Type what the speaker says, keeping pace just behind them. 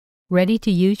Ready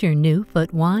to use your new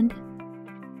foot wand?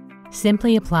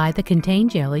 Simply apply the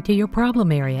contained jelly to your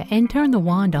problem area and turn the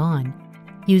wand on.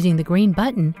 Using the green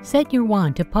button, set your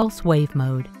wand to pulse wave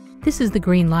mode. This is the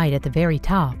green light at the very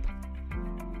top.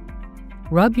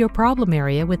 Rub your problem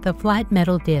area with the flat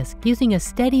metal disc using a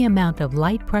steady amount of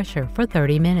light pressure for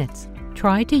 30 minutes.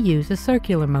 Try to use a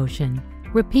circular motion.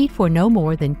 Repeat for no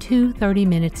more than 2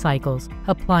 30-minute cycles,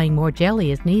 applying more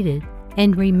jelly as needed.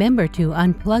 And remember to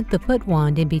unplug the foot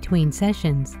wand in between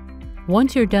sessions.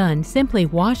 Once you're done, simply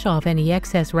wash off any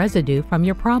excess residue from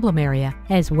your problem area,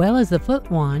 as well as the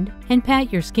foot wand, and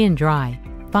pat your skin dry.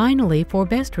 Finally, for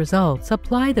best results,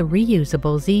 apply the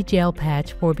reusable Z-Gel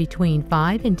patch for between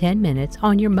 5 and 10 minutes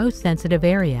on your most sensitive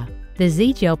area. The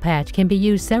Z-Gel patch can be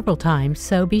used several times,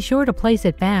 so be sure to place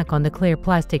it back on the clear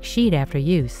plastic sheet after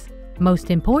use.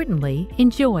 Most importantly,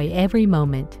 enjoy every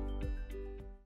moment.